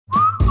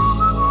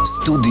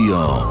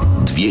Studio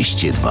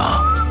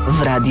 202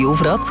 w Radiu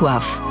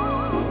Wrocław.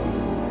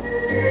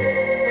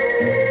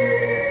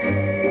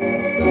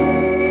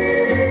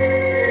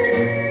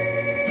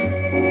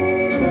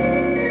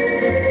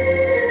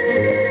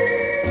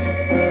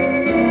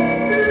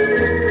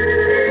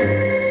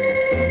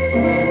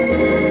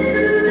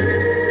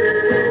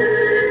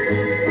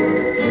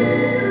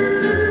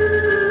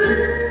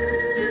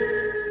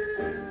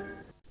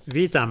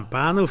 Witam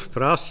panów,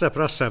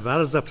 proszę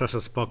bardzo,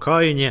 proszę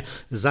spokojnie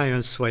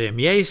zająć swoje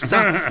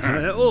miejsca,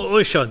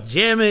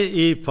 usiądziemy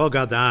i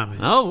pogadamy.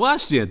 No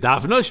właśnie,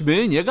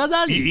 dawnośmy nie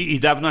gadali. I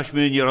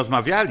dawnośmy nie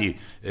rozmawiali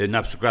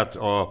na przykład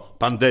o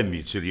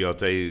pandemii, czyli o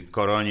tej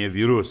koronie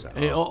wirusa.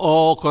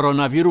 O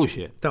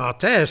koronawirusie. To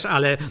też,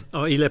 ale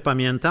o ile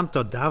pamiętam,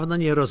 to dawno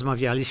nie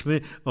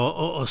rozmawialiśmy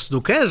o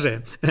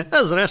snookerze.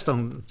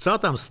 Zresztą, co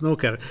tam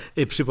snooker?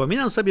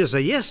 Przypominam sobie,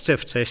 że jeszcze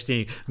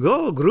wcześniej,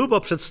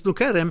 grubo przed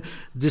snookerem,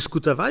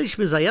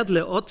 dyskutowaliśmy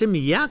zajadle o tym,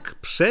 jak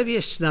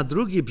przewieźć na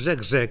drugi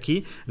brzeg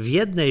rzeki w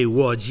jednej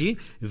łodzi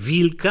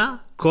wilka,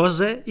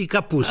 kozę i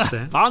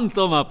kapustę. Pan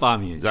to ma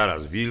pamięć.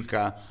 Zaraz,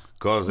 wilka,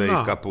 kozę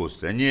i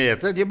kapustę. Nie,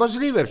 to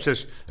niemożliwe,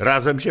 przecież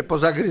razem się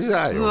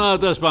pozagryzają. No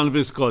też pan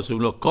wyskoczył.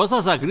 No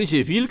koza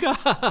zagryzie wilka,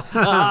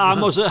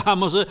 a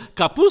może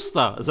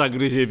kapusta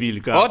zagryzie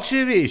wilka?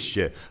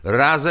 Oczywiście,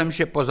 razem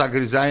się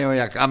pozagryzają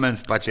jak amen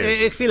w pacierzu.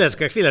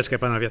 Chwileczkę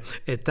panowie.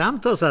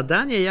 Tamto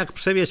zadanie, jak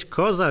przewieźć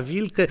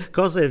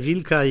kozę,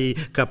 wilka i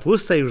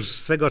kapustę, już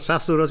swego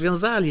czasu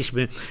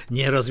rozwiązaliśmy.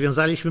 Nie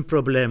rozwiązaliśmy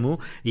problemu,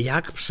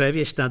 jak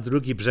przewieźć na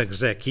drugi brzeg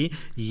rzeki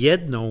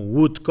jedną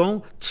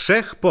łódką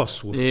 3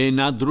 posłów.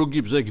 Na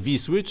drugi brzeg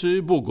Wisły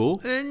czy Bugu?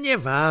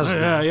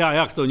 Nieważne.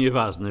 Jak to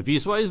nieważne?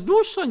 Wisła jest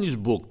dłuższa niż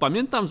Bóg.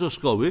 Pamiętam ze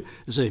szkoły,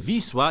 że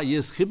Wisła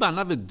jest chyba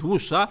nawet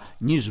dłuższa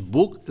niż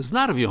Bóg z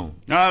Narwią.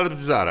 No ale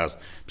zaraz,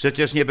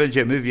 przecież nie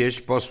będziemy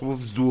wieźć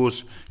posłów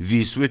wzdłuż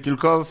Wisły,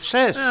 tylko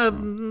wszerz.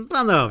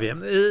 Panowie,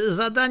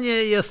 zadanie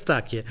jest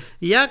takie.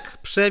 Jak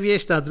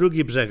przewieźć na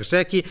drugi brzeg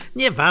rzeki,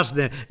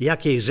 nieważne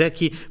jakiej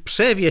rzeki,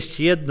 przewieźć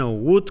jedną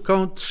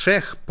łódką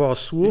 3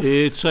 posłów.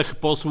 3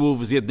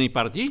 posłów z jednej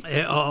partii?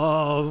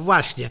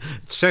 Właśnie,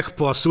 3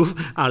 posłów,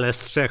 ale z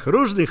 3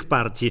 różnych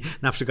partii,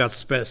 na przykład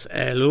z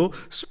PSL-u,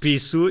 z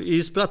PiS-u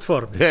i z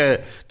Platformy.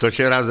 To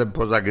się razem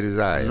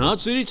pozagryzają. No,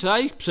 czyli trzeba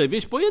ich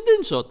przewieźć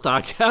pojedynczo,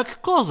 tak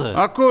jak kozę.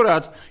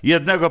 Akurat,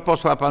 jednego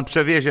posła pan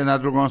przewiezie na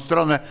drugą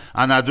stronę,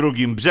 a na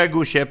drugim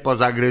brzegu się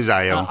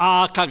pozagryzają.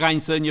 A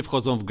kagańce nie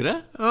wchodzą w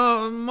grę?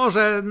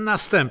 Może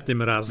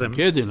następnym razem.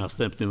 Kiedy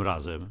następnym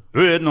razem?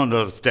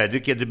 No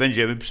wtedy, kiedy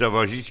będziemy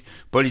przewozić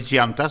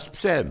policjanta z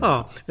psem.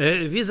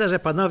 Widzę, że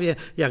panowie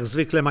jak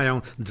zwykle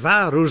mają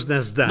 2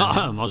 różne zdania.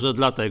 No, może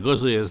dlatego,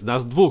 że jest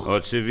nas 2.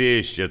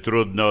 Oczywiście,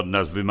 trudno od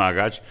nas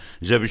wymagać,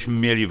 żebyśmy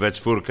mieli we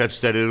 4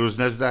 4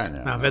 różne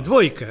zdania. A we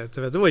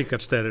dwójkę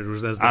 4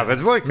 różne zdania. A we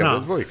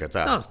dwójkę,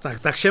 tak. No,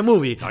 tak się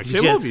mówi. Tak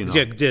się mówi, no.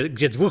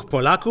 Gdzie 2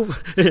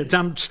 Polaków,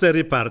 tam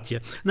 4 partie.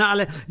 No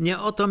ale nie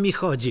o to mi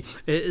chodzi.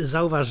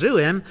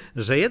 Zauważyłem,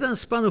 że jeden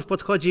z panów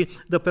podchodzi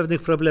do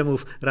pewnych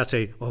problemów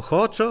raczej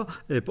ochoczo,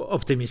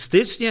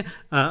 optymistycznie,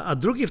 a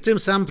drugi w tym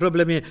samym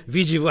problemie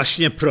widzi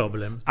właśnie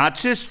problem. A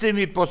czy z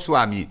tymi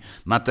posłami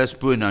ma też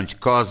płynąć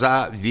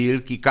koza,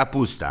 wilk i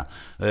kapusta?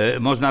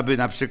 Można by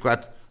na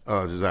przykład,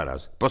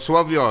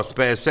 posłowi z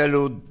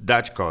PSL-u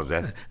dać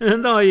kozę.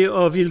 No i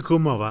o wilku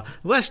mowa.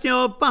 Właśnie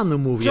o panu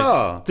mówię.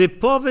 Co?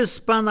 Typowy z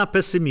pana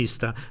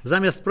pesymista.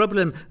 Zamiast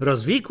problem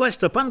rozwikłać,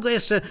 to pan go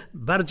jeszcze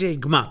bardziej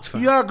gmatwa.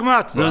 Jak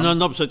gmatwa?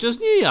 No przecież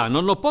nie ja.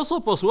 No po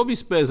co posłowi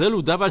z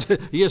PSL-u dawać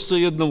jeszcze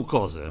jedną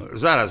kozę?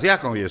 Zaraz,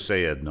 jaką jeszcze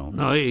jedną?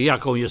 No i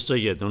jaką jeszcze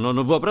jedną?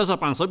 No wyobraża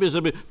pan sobie,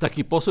 żeby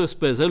taki poseł z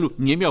PSL-u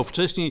nie miał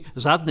wcześniej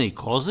żadnej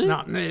kozy?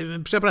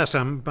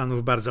 Przepraszam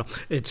panów bardzo.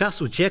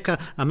 Czas ucieka,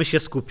 a my się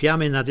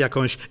skupiamy nad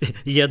jakąś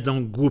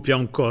jedną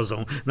głupią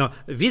kozą.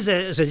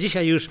 Widzę, że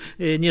dzisiaj już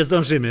nie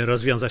zdążymy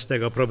rozwiązać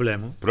tego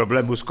problemu.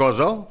 Problemu z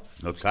kozą?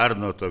 No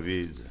czarno to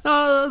widzę.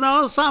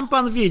 Sam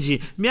pan widzi.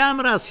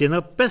 Miałem rację,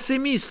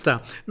 pesymista.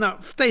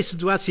 W tej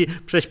sytuacji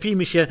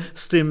prześpijmy się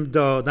z tym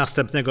do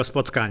następnego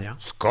spotkania.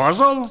 Z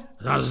kozą?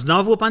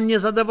 Znowu pan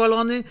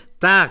niezadowolony?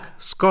 Tak,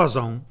 z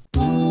kozą.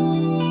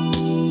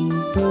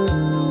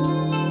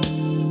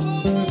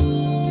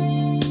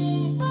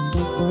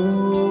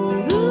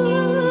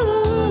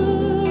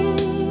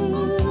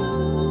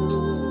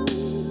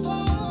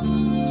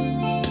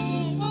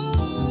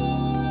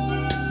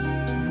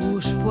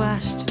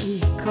 Płaszcz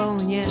i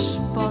kołnierz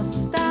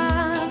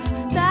postaw,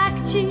 tak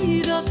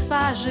ci do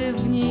twarzy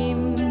w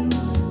nim.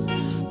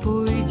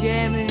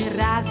 Pójdziemy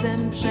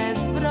razem przez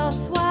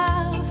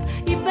Wrocław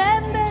i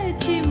będę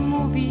ci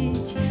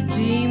mówić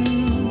Jim.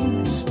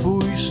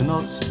 Spójrz,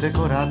 noc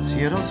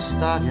dekoracje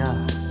rozstawia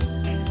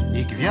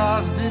i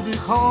gwiazdy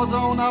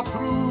wychodzą na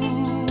próg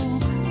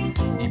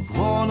i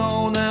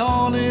płoną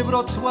neony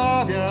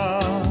Wrocławia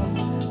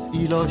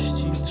w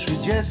ilości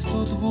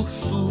 32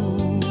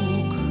 sztuk.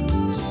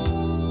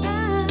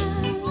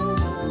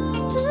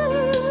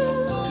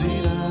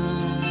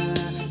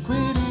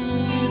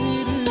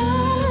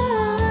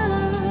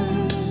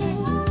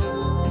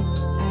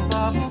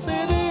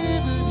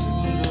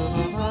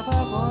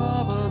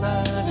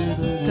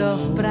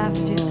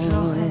 wprawdzie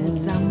trochę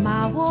za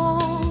mało,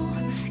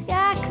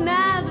 jak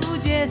na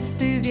XX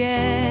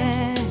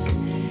wiek,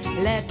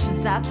 lecz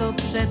za to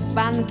przed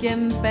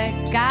bankiem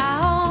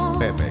PKO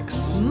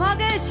Pewex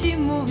mogę ci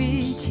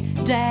mówić,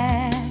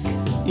 Jack.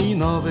 i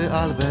nowy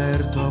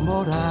Alberto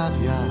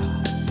Moravia.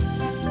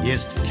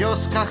 Jest w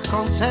kioskach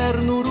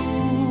koncernu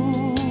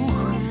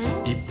Ruch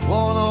i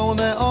płoną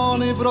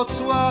neony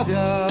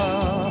Wrocławia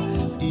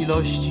w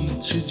ilości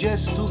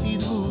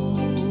 32.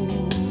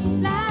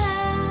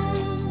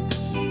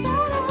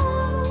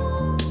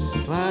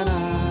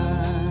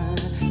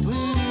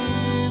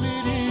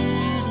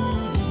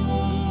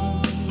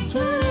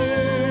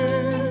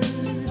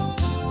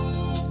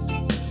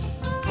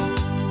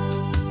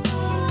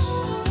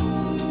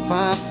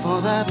 Fa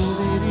fa da du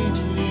di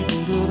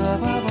du da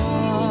ba ba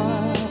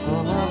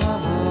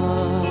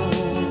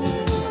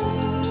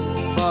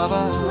fa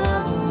ba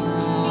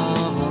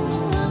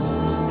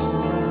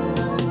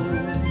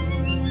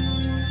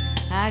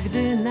A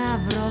gdy na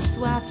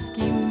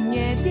wrocławskim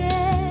niebie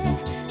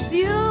z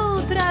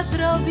jutra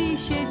zrobi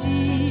się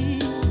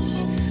dziś,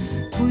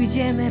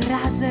 pójdziemy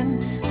razem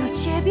do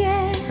ciebie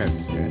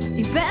chętnie.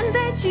 i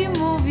będę ci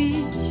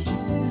mówić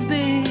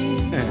zbyt.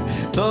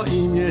 To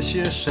imię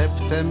się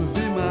szeptem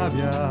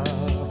wymawia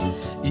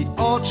i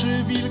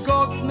oczy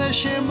wilgotne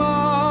się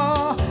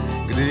ma,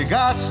 gdy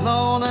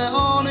gasną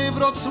neony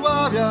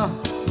Wrocławia.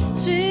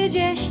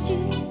 30,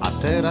 A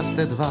teraz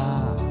te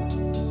dwa.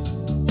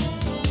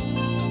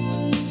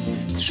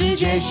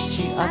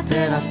 30, A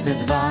teraz te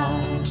dwa.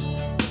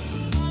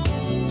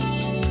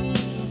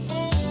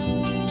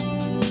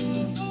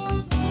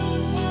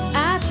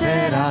 a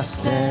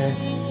teraz Te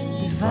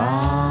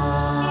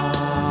dwa.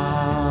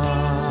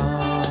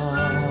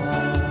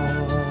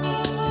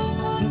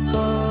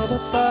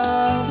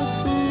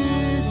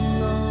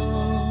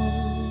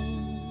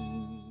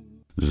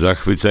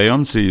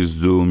 Zachwycający i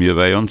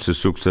zdumiewający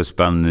sukces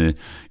panny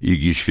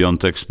Igi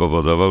Świątek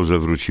spowodował, że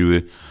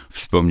wróciły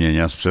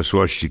wspomnienia z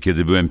przeszłości.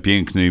 Kiedy byłem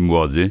piękny i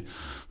młody,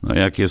 no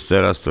jak jest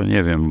teraz, to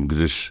nie wiem,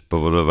 gdyż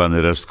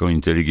powodowany resztką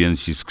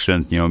inteligencji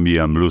skrzętnie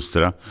omijam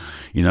lustra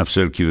i na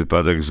wszelki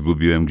wypadek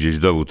zgubiłem gdzieś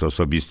dowód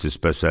osobisty z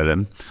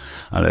PESEL-em,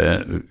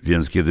 ale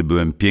więc kiedy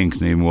byłem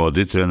piękny i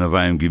młody,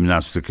 trenowałem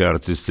gimnastykę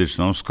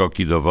artystyczną,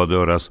 skoki do wody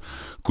oraz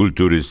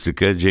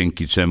kulturystykę,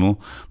 dzięki czemu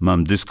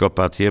mam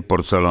dyskopatię,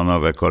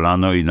 porcelanowe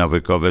kolano i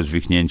nawykowe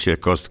zwichnięcie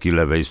kostki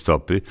lewej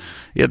stopy.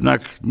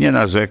 Jednak nie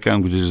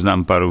narzekam, gdyż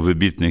znam paru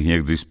wybitnych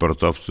niegdyś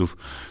sportowców,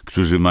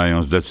 którzy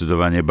mają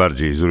zdecydowanie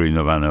bardziej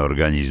zrujnowane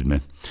organizmy.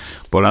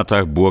 Po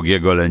latach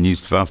błogiego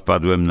lenistwa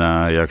wpadłem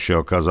na, jak się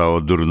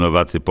okazało,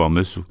 durnowaty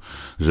pomysł,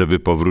 żeby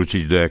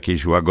powrócić do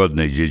jakiejś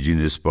łagodnej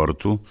dziedziny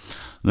sportu.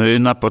 No i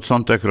na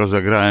początek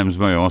rozegrałem z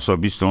moją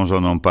osobistą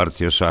żoną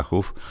partię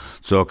szachów,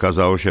 co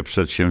okazało się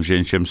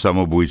przedsięwzięciem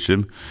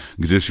samobójczym,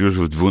 gdyż już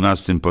w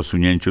 12.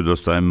 posunięciu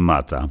dostałem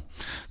mata.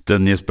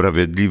 Ten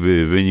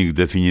niesprawiedliwy wynik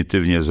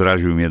definitywnie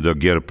zraził mnie do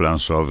gier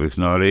planszowych,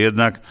 no ale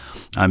jednak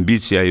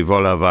ambicja i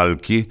wola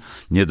walki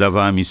nie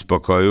dawała mi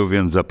spokoju,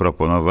 więc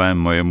zaproponowałem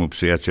mojemu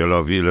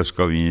przyjacielowi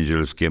Leszkowi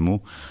Niedzielskiemu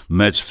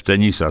mecz w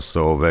tenisa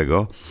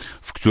stołowego,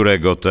 w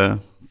którego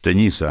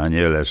tenisa, a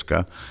nie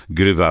Leszka,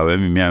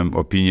 grywałem i miałem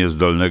opinię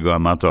zdolnego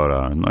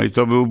amatora. No i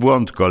to był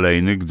błąd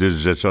kolejny, gdyż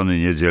rzeczony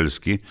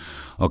Niedzielski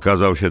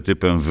okazał się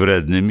typem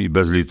wrednym i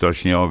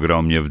bezlitośnie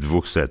ograł mnie w 2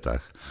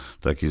 setach.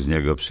 Taki z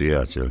niego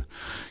przyjaciel.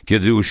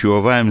 Kiedy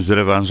usiłowałem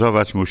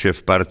zrewanżować mu się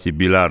w partii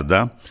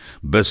bilarda,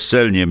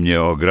 bezczelnie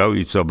mnie ograł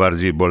i co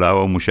bardziej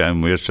bolało, musiałem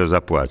mu jeszcze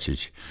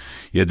zapłacić.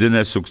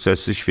 Jedyne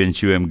sukcesy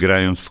święciłem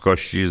grając w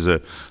kości ze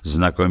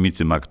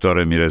znakomitym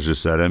aktorem i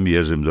reżyserem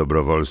Jerzym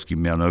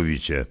Dobrowolskim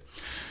mianowicie.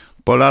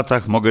 Po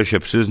latach mogę się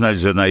przyznać,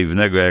 że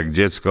naiwnego jak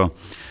dziecko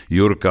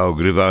Jurka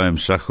ogrywałem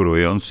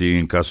szachrując i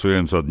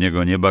inkasując od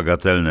niego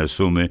niebagatelne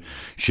sumy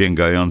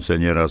sięgające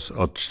nieraz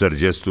od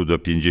 40 do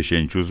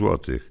 50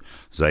 złotych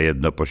za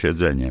jedno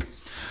posiedzenie.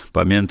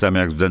 Pamiętam,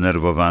 jak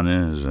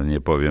zdenerwowany, że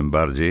nie powiem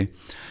bardziej,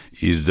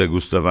 i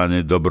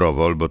zdegustowany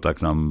Dobrowol, bo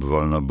tak nam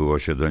wolno było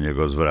się do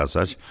niego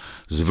zwracać,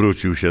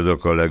 zwrócił się do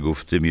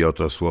kolegów tymi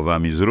oto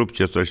słowami: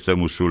 zróbcie coś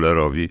temu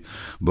szulerowi,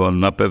 bo on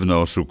na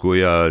pewno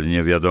oszukuje, ale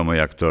nie wiadomo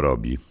jak to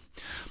robi.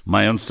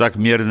 Mając tak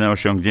mierne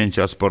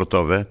osiągnięcia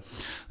sportowe,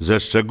 ze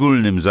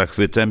szczególnym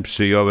zachwytem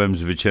przyjąłem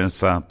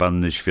zwycięstwa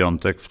panny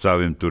Świątek w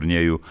całym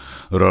turnieju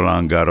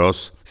Roland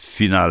Garros, w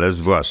finale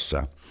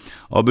zwłaszcza.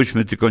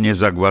 Obyśmy tylko nie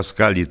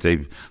zagłaskali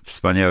tej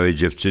wspaniałej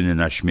dziewczyny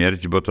na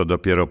śmierć, bo to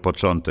dopiero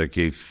początek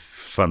jej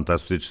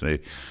fantastycznej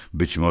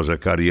być może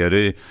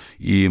kariery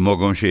i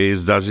mogą się jej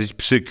zdarzyć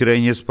przykre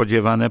i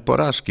niespodziewane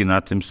porażki.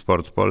 Na tym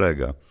sport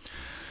polega.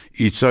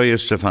 I co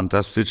jeszcze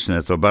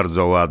fantastyczne, to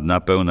bardzo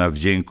ładna, pełna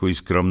wdzięku i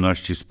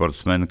skromności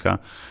sportsmenka,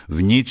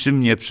 w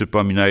niczym nie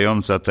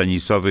przypominająca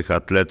tenisowych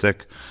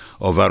atletek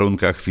o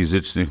warunkach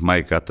fizycznych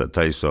Mike'a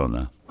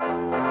Tysona.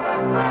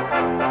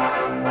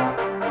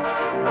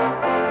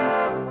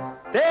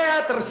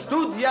 Teatr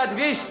Studia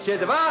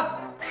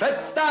 202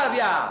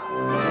 przedstawia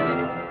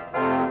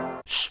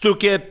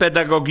Sztukę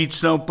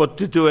pedagogiczną pod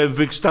tytułem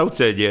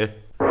Wykształcenie.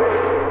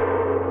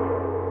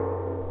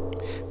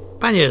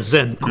 Panie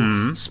Zenku,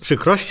 z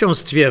przykrością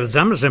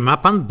stwierdzam, że ma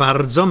pan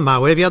bardzo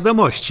małe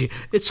wiadomości.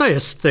 Co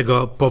jest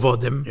tego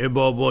powodem?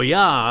 Bo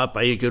ja,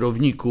 panie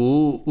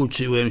kierowniku,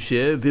 uczyłem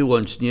się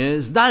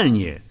wyłącznie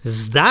zdalnie.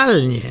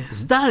 Zdalnie.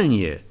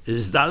 Zdalnie,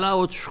 z dala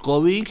od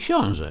szkoły i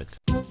książek.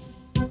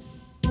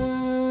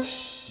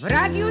 W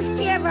radiu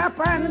śpiewa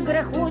pan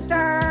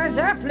Grechuta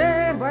za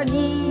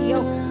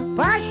plebaniją.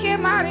 Pasie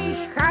Maryś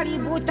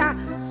Halibuta,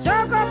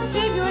 co go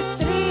przywiózł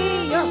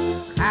trio.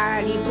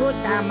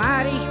 Halibuta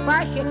Maryś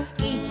pasie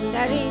i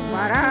 4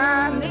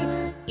 barany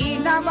i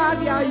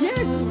namawia,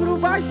 jedz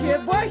grubasie,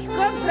 boś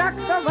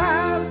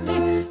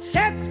kontraktowany.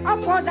 Szedł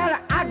opodal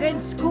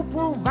agent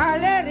skupu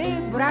Walery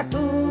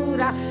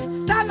Bratura.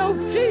 Stanął,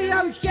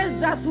 przyjrzał się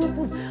zza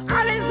słupów,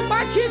 ale z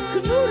macie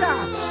knura.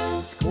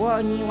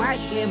 Skłoniła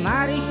się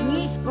Maryś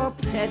nisko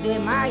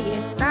przed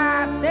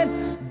majestatem.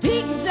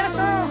 Dyk za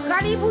to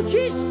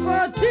halibucisko,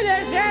 tyle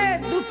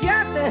że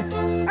dupiate.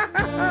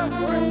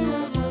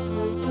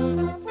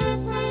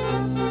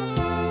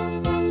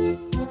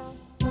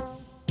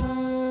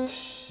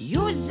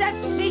 Już za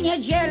 3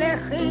 niedziele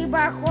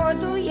chyba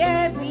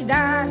hoduje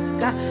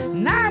bidacka.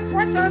 Na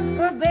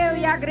płacotko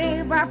był jak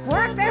ryba,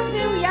 potem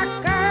był jak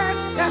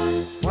kaczka.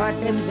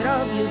 Potem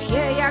zrobił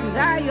się jak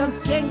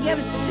zając, cięgiem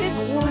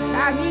strzygł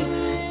uszami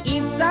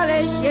i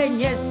wcale się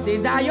nie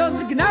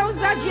stydając gnał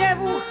za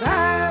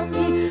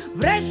dziewuchami.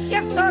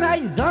 Wreszcie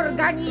wczoraj z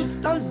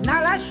organistą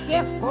znalazł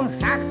się w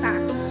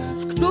konszachtach,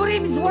 z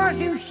którym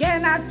złożył się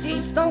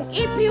nacistą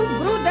i pił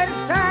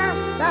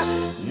bruderszafta.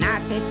 Na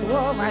te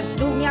słowa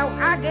zdumiał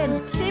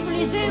agent,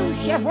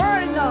 przybliżył się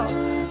wolno,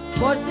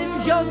 po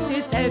czym wziął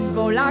sy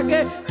tego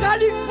lagę,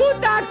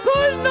 halibuta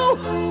kolnął.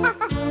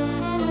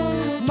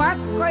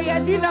 Matko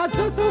jedyna,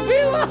 co tu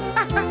było?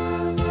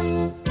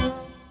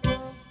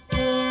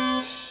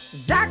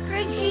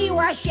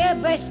 Zakręciła się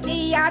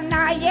bestia,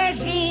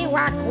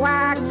 najeżyła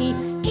kłaki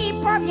i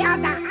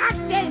powiada, a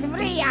chcesz w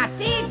ryja,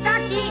 ty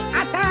taki,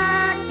 a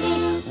taki.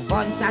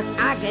 Wącas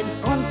agent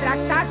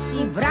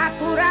kontraktacji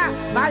Bratura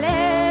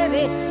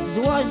Walery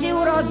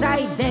złożył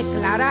rodzaj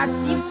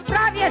deklaracji w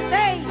sprawie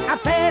tej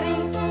afery.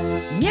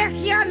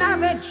 Niech ja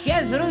nawet się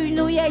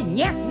zrujnuję,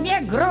 niech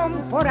mnie grom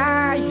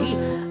porazi,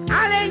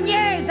 ale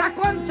nie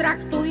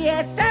zakontraktuję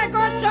tego,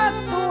 co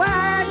tu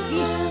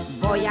łazi.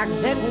 Bo jak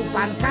rzekł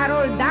pan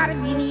Karol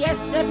Darwin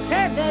jeszcze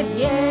przed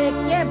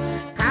wiekiem,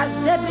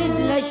 każde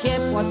bydle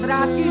się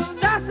potrafi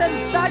z czasem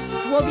stać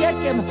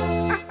człowiekiem.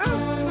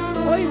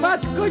 Oj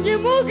matko, nie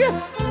mogę.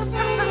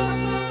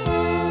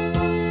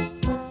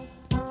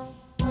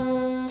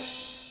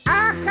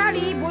 A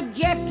halibut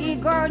dziewki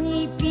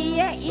goni,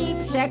 pije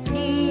i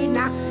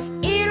przeklina,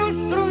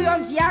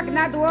 ilustrując jak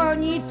na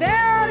dłoni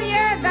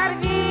teorię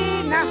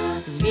Darwina.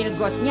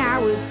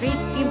 Zwilgotniały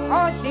wszystkim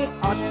oczy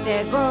od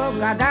tego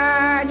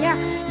gadania.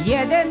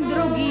 Jeden,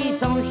 drugi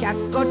sąsiad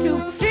skoczył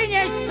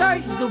przynieść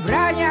coś z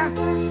ubrania.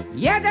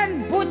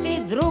 Jeden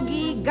buty,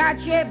 drugi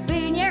gacie,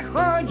 by nie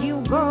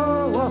chodził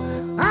goło.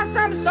 A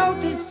sam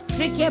sołtys z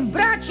krzykiem,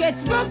 bracie,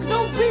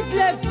 cmoknął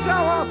bydlę w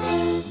czoło.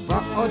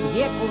 Bo od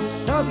wieków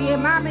w sobie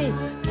mamy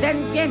ten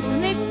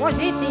piękny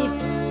pozytyw,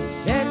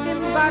 że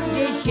tym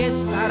bardziej się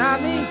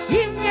staramy,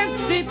 im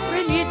większy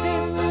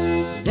prymityw.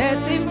 Że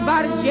tym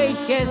bardziej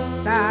się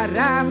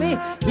staramy,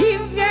 im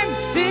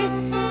większy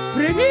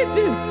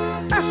prymityw.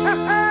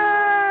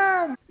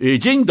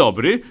 Dzień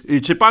dobry,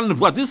 czy pan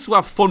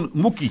Władysław von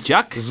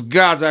Mukiciak?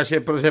 Zgadza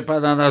się, proszę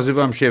pana,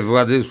 nazywam się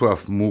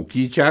Władysław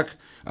Mukiciak.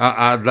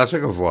 A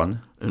dlaczego won?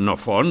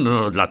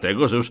 No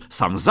dlatego, że już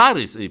sam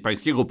zarys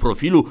pańskiego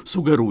profilu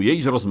sugeruje,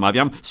 iż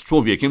rozmawiam z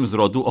człowiekiem z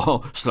rodu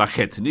o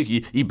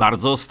szlachetnych i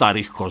bardzo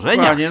starych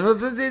korzeniach. Panie,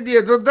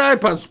 no daj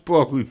pan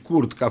spokój,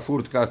 kurtka,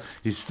 furtka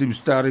i z tym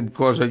starym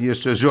korzeń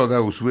jeszcze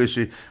żona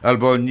usłyszy,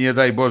 albo nie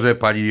daj Boże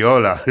pani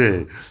Jola,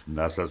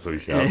 nasza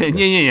sąsiadka.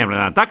 Nie,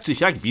 tak czy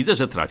siak widzę,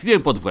 że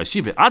trafiłem pod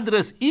właściwy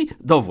adres i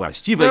do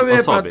właściwej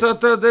osoby. Pan,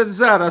 to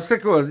zaraz,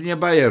 sekund, nie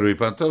bajeruj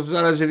pan, to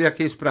zależy w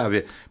jakiej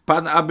sprawie.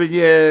 Pan aby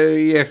nie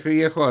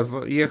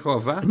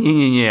Jehowa?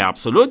 Nie,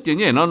 absolutnie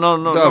nie,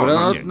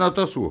 Dobra, nie. No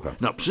to słucham.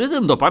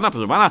 Przyszedłem do pana,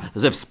 proszę pana,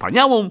 ze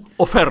wspaniałą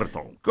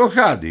ofertą.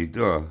 Kochani,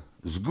 to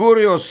z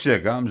góry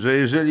ostrzegam, że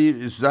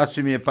jeżeli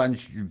zacznie mnie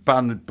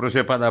pan,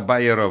 proszę pana,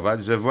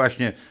 bajerować, że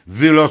właśnie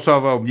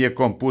wylosował mnie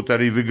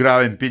komputer i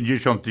wygrałem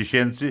 50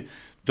 000,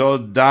 to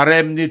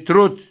daremny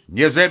trud,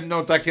 nie ze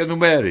mną takie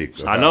numery.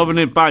 Kochani.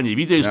 Szanowny panie,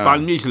 widzę, że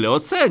pan mnie źle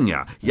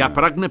ocenia. Ja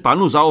pragnę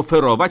panu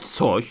zaoferować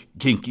coś,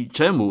 dzięki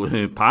czemu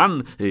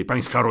pan,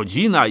 pańska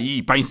rodzina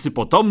i pańscy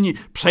potomni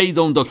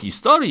przejdą do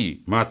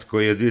historii. Matko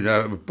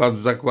jedyna, pan z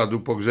zakładu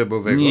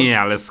pogrzebowego? Nie,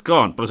 ale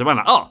skąd? Proszę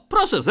pana,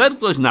 proszę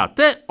zerknąć na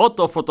tę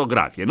oto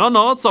fotografię.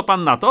 Co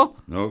pan na to?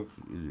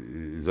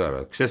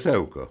 Zaraz,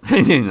 krzesełko.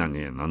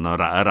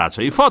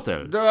 Raczej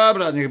fotel.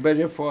 Dobra, niech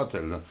będzie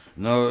fotel.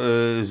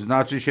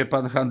 Znaczy się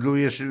pan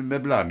handlujesz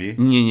meblami?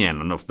 Nie,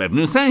 w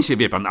pewnym sensie,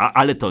 wie pan,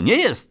 ale to nie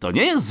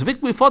jest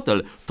zwykły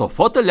fotel. To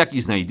fotel,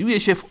 jaki znajduje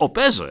się w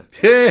operze.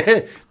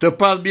 To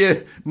pan mnie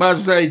masz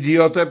za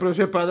idiotę,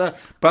 proszę pana?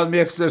 Pan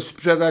mnie chce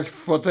sprzedać w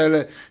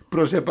fotele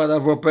proszę pana,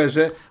 w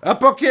operze, a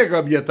po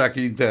kiego mnie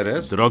taki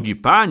interes? Drogi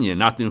panie,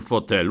 na tym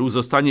fotelu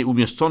zostanie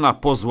umieszczona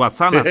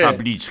pozłacana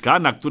tabliczka,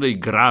 na której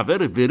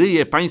grawer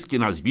wyryje pańskie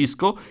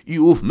nazwisko i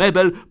ów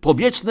mebel po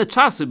wieczne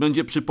czasy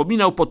będzie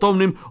przypominał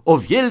potomnym o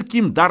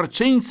wielkim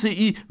darczyńcy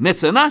i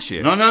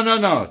mecenasie.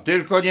 No,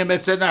 tylko nie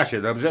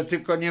mecenasie, dobrze?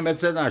 Tylko nie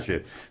mecenasie.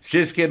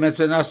 Wszystkie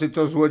mecenasy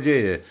to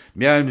złodzieje.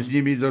 Miałem z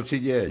nimi do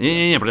czynienia.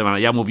 Nie, proszę pana,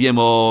 ja mówiłem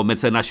o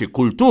mecenasie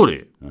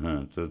kultury.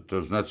 Aha,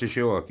 to znaczy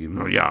się o kim?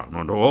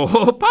 No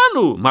o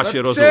panu ma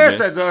się rozumieć.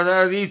 Przestań,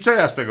 i co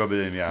ja z tego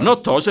będę miał? No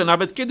to, że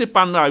nawet kiedy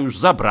pana już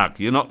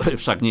zabraknie,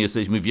 wszak nie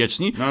jesteśmy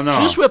wieczni,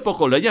 przyszłe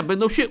pokolenia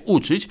będą się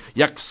uczyć,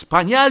 jak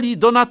wspaniali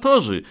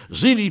donatorzy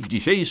żyli w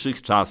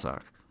dzisiejszych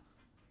czasach.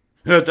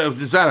 No to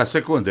zaraz,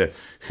 sekundę.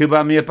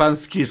 Chyba mnie pan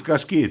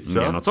wciskasz kit,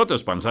 co? Nie, co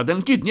też pan,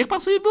 żaden kit. Niech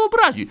pan sobie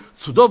wyobrazi.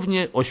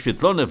 Cudownie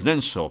oświetlone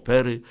wnętrze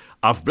opery,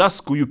 a w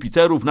blasku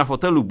Jupiterów na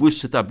fotelu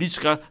błyszczy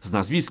tabliczka z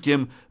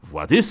nazwiskiem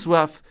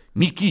Władysław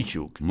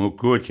Mikiciuk.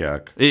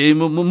 Mukuciak.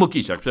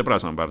 Mukiciak,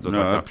 przepraszam bardzo.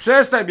 Tak.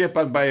 Przestań mnie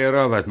pan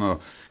bajerować,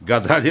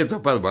 gadanie to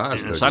pan masz.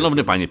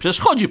 Szanowny panie, przecież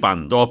chodzi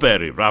pan do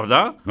opery,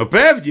 prawda? No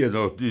pewnie,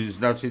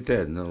 znaczy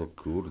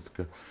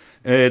kurtka.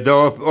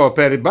 Do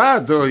opery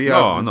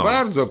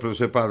bardzo,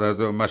 proszę pana,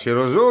 to ma się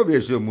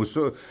rozumieć.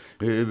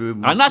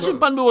 A na czym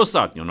pan był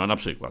ostatnio, na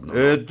przykład?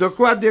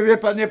 Dokładnie, wie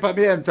pan, nie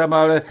pamiętam,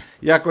 ale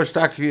jakoś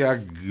tak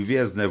jak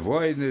Gwiezdne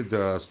Wojny,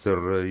 to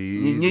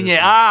asteroidy.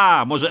 Nie,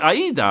 może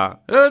Aida?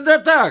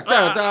 Tak,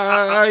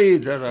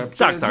 Aida.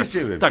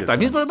 Tak,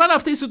 więc proszę pana,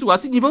 w tej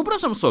sytuacji nie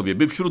wyobrażam sobie,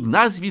 by wśród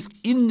nazwisk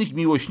innych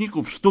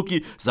miłośników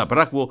sztuki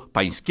zabrakło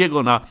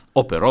pańskiego na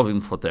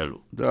operowym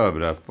fotelu.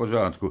 Dobra, w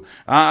porządku.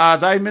 A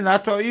dajmy na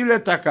to, ile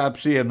taka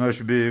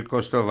przyjemność by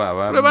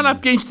kosztowała? Proszę pana,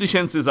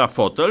 5000 za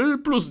fotel,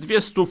 plus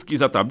 200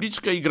 za tablicę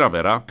i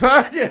grawera.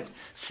 Panie,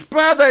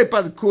 spadaj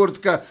pan,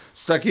 kurtka,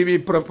 z takimi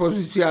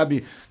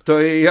propozycjami.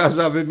 To ja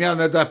za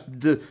wymianę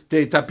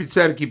tej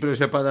tapicerki,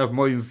 proszę pana, w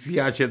moim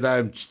Fiacie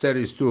dałem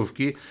 400,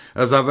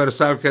 a za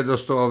wersalkę do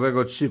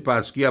stołowego 3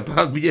 paczki, a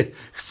pan mnie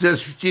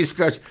chcesz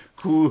wciskać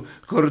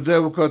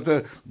kordełko,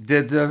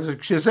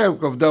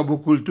 krzesełko w Domu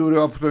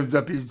Kultury opchnąć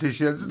za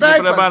 5000.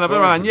 Proszę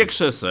pana, nie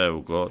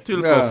krzesełko,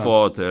 tylko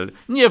fotel.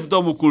 Nie w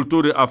Domu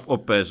Kultury, a w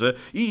operze.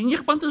 I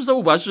niech pan też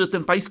zauważy, że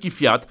ten pański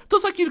Fiat to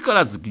za kilka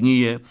lat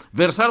zgnije,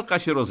 wersalka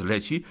się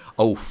rozleci,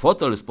 a ów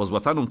fotel z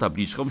pozłacaną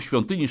tabliczką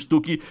świątyni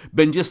sztuki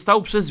będzie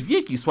stał przez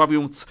wieki,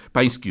 sławiąc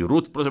pański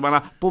ród, proszę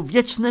pana, po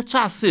wieczne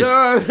czasy.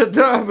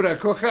 Dobra,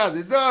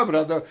 kochany,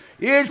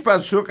 idź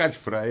pan szukać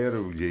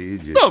frajerów, gdzie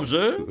idzie.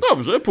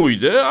 Dobrze,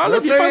 pójdę,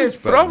 ale wie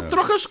pan,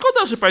 trochę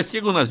szkoda, że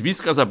pańskiego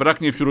nazwiska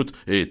zabraknie wśród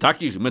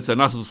takich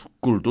mecenasów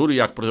kultury,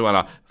 jak proszę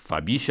pana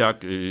Fabisiak,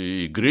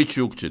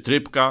 Gryciuk czy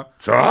Trybka.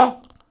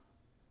 Co?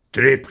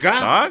 Trybka?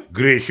 Tak.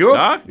 Grysiuk?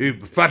 Tak.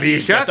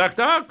 Fabisiak?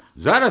 Tak.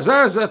 Zaraz,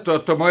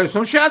 to moje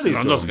sąsiady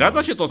są. No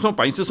zgadza się, to są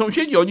pańscy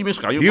sąsiedzi, oni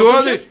mieszkają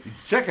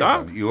Czekaj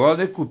pan, i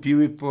one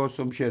kupiły po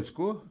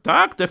sąsiedzku?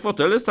 Tak, te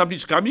fotele z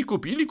tabliczkami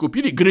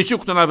kupili.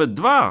 Gryciuk to nawet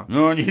 2.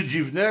 No nic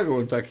dziwnego,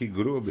 on taki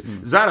gruby.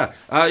 Zaraz,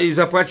 a i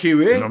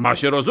zapłaciły? No ma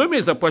się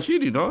rozumieć,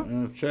 zapłacili, No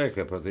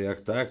czekaj pan, to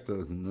jak tak, to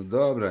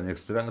dobra, niech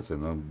stracę,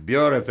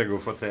 biorę tego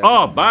fotela.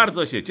 O,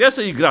 bardzo się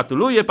cieszę i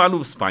gratuluję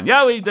panu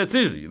wspaniałej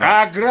decyzji.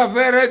 A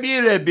grawerem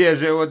ile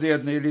bierze od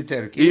jednej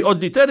literki? I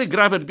od litery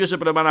grawer bierze,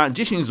 proszę pana,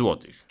 10 zł.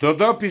 To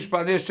dopisz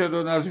pan jeszcze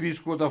do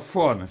nazwisku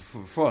Fon.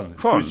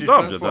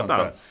 Dobrze,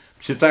 tak.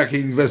 Przy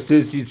takiej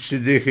inwestycji 3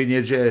 dychy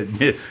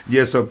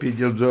nie są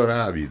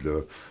pieniądzorami.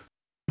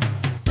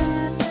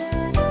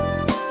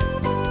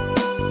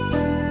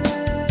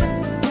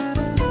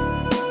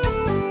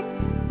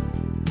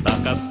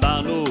 Taka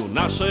stanu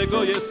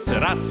naszego jest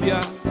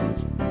racja,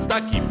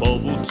 taki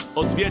powód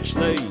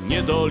odwiecznej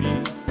niedoli,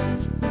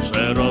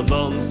 że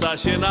rodząca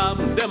się nam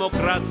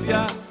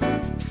demokracja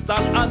w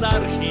stan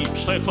anarchii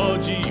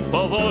przechodzi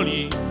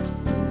powoli.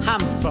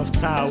 Chamstwo w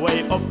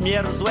całej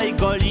obmierzłej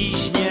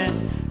goliźnie,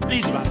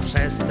 liczba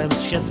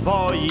przestępstw się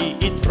dwoi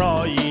i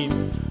troi.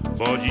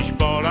 Bo dziś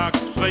Polak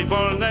w swej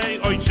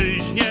wolnej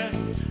ojczyźnie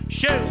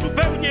się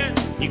zupełnie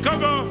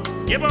nikogo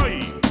nie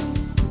boi.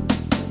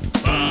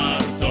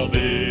 Warto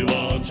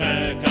było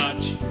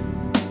czekać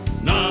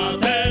na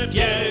te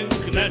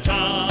piękne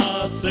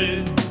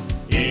czasy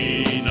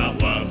i na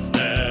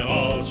własne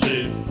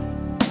oczy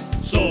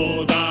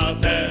cuda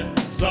te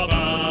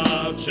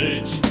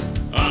zobaczyć,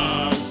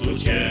 aż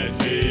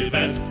uciechy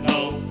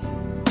westchnął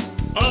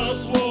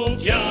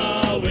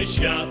osłupiały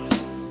świat.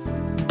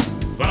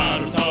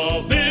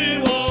 Warto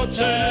było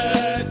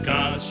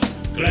czekać,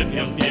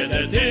 klepiąc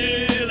biedę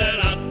tyle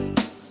lat.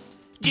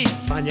 Dziś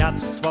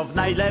cwaniactwo w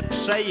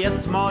najlepszej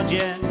jest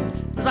modzie,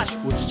 zaś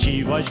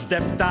uczciwość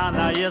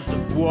wdeptana jest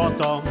w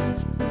błoto.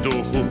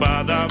 Duch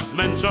upada w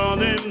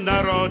zmęczonym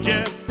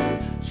narodzie,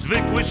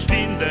 zwykły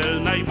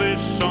szwindel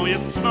najwyższą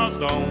jest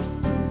cnotą.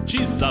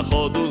 Ci z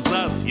zachodu z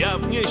nas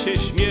jawnie się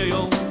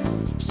śmieją,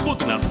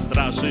 wschód nas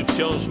straszy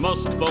wciąż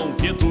Moskwą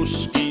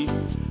pietuszki,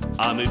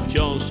 a my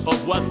wciąż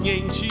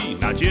owładnięci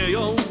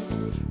nadzieją,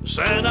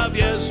 że na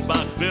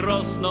wierzbach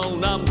wyrosną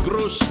nam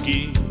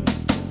gruszki.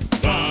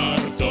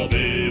 Warto Warto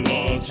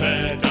było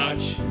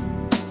czekać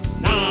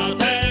na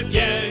te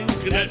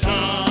piękne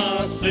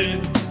czasy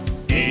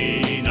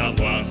i na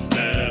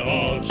własne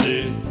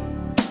oczy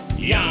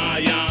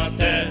jaja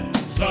te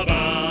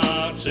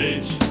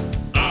zobaczyć,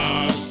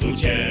 aż z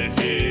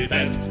uciechy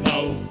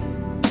westchnął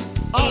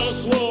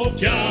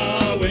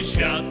osłupiały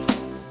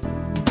świat.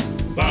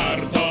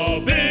 Warto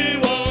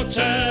było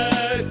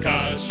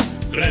czekać,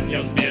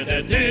 klepiąc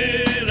biedę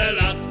tyle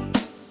lat.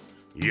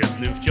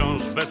 Jednym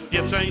wciąż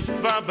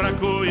bezpieczeństwa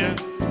brakuje,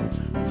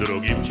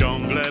 drugim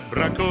ciągle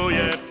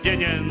brakuje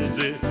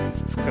pieniędzy.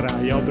 W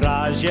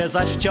krajobrazie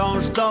zaś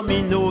wciąż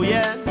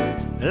dominuje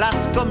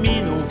las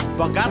kominów,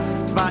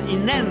 bogactwa i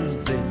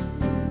nędzy.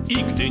 I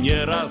gdy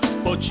nieraz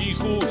po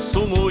cichu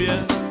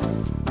sumuję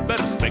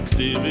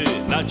perspektywy,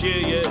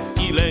 nadzieje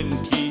i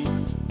lęki,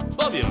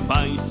 powiem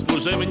państwu,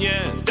 że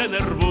mnie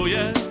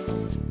denerwuje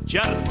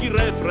dziarski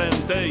refren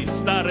tej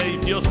starej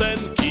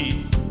piosenki.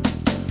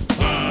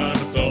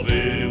 Warto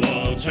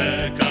było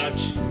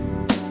czekać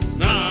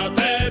na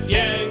te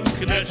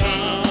piękne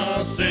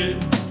czasy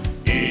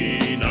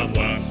i na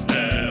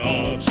własne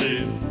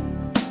oczy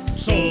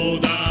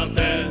cuda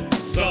te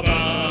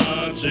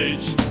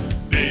zobaczyć,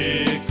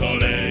 by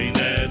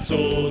kolejne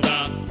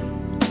cuda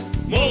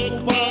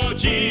mógł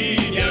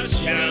podziwiać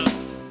świat.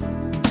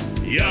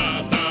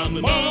 Ja tam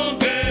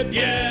mogę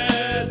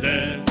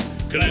biedę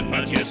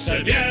klepać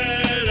jeszcze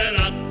wiele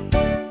lat.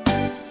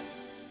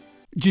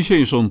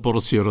 Dzisiejszą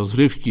porcję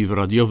rozrywki w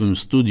radiowym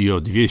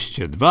Studio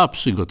 202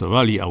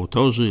 przygotowali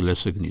autorzy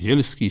Leszek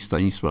Niedzielski,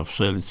 Stanisław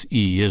Szelc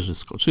i Jerzy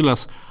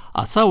Skoczylas,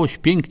 a całość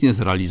pięknie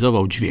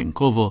zrealizował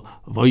dźwiękowo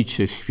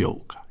Wojciech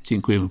Chwiołka.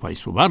 Dziękujemy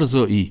Państwu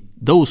bardzo i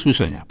do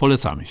usłyszenia.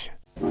 Polecamy się.